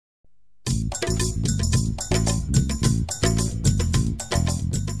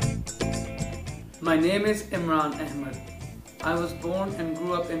My name is Imran Ahmed. I was born and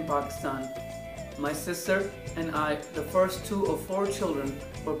grew up in Pakistan. My sister and I, the first two of four children,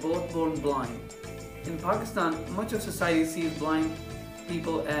 were both born blind. In Pakistan, much of society sees blind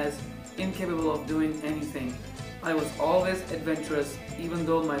people as incapable of doing anything. I was always adventurous, even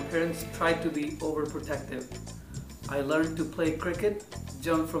though my parents tried to be overprotective. I learned to play cricket,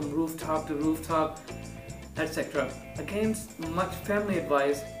 jump from rooftop to rooftop, etc. Against much family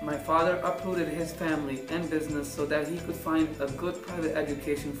advice, my father uprooted his family and business so that he could find a good private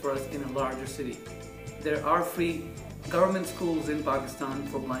education for us in a larger city. There are free government schools in Pakistan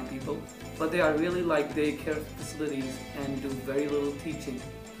for blind people, but they are really like daycare facilities and do very little teaching.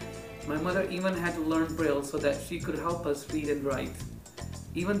 My mother even had to learn Braille so that she could help us read and write.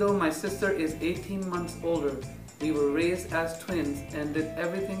 Even though my sister is 18 months older, we were raised as twins and did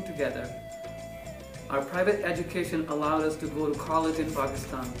everything together. Our private education allowed us to go to college in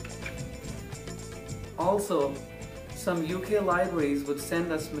Pakistan. Also, some UK libraries would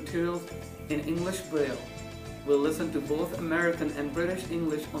send us materials in English Braille. We'll listen to both American and British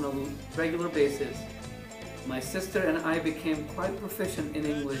English on a regular basis. My sister and I became quite proficient in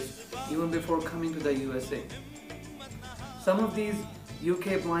English even before coming to the USA. Some of these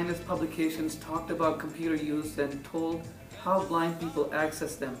UK blindness publications talked about computer use and told how blind people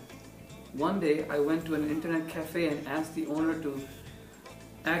access them. One day I went to an internet cafe and asked the owner to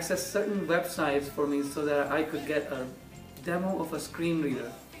access certain websites for me so that I could get a demo of a screen reader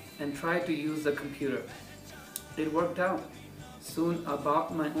and try to use the computer. It worked out. Soon I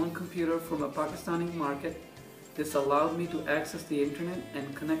bought my own computer from a Pakistani market. This allowed me to access the internet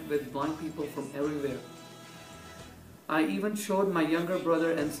and connect with blind people from everywhere. I even showed my younger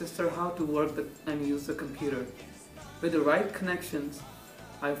brother and sister how to work and use the computer. With the right connections,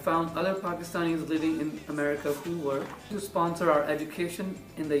 I found other Pakistanis living in America who were to sponsor our education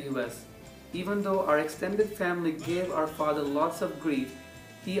in the US. Even though our extended family gave our father lots of grief,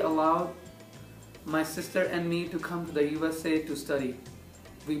 he allowed my sister and me to come to the USA to study.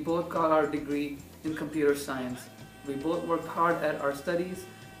 We both got our degree in computer science. We both worked hard at our studies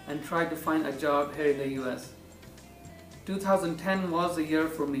and tried to find a job here in the US. 2010 was the year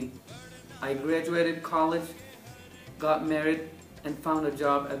for me. I graduated college, got married, and found a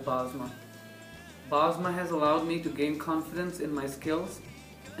job at Bosma. Bosma has allowed me to gain confidence in my skills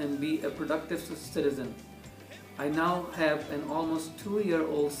and be a productive citizen. I now have an almost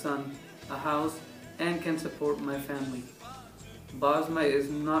 2-year-old son, a house, and can support my family. Bosma is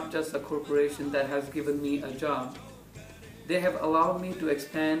not just a corporation that has given me a job. They have allowed me to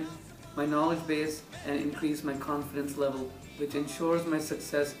expand my knowledge base and increase my confidence level, which ensures my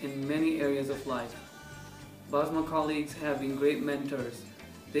success in many areas of life. Bosma colleagues have been great mentors.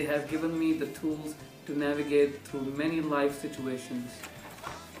 They have given me the tools to navigate through many life situations.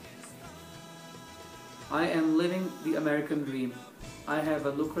 I am living the American dream. I have a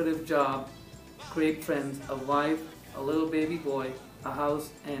lucrative job, great friends, a wife, a little baby boy, a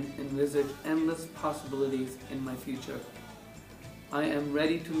house, and envisage endless possibilities in my future. I am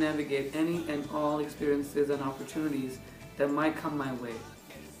ready to navigate any and all experiences and opportunities that might come my way.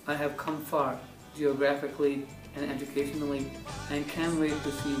 I have come far, geographically and educationally, and can't wait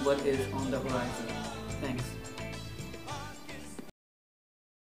to see what is on the horizon. Thanks.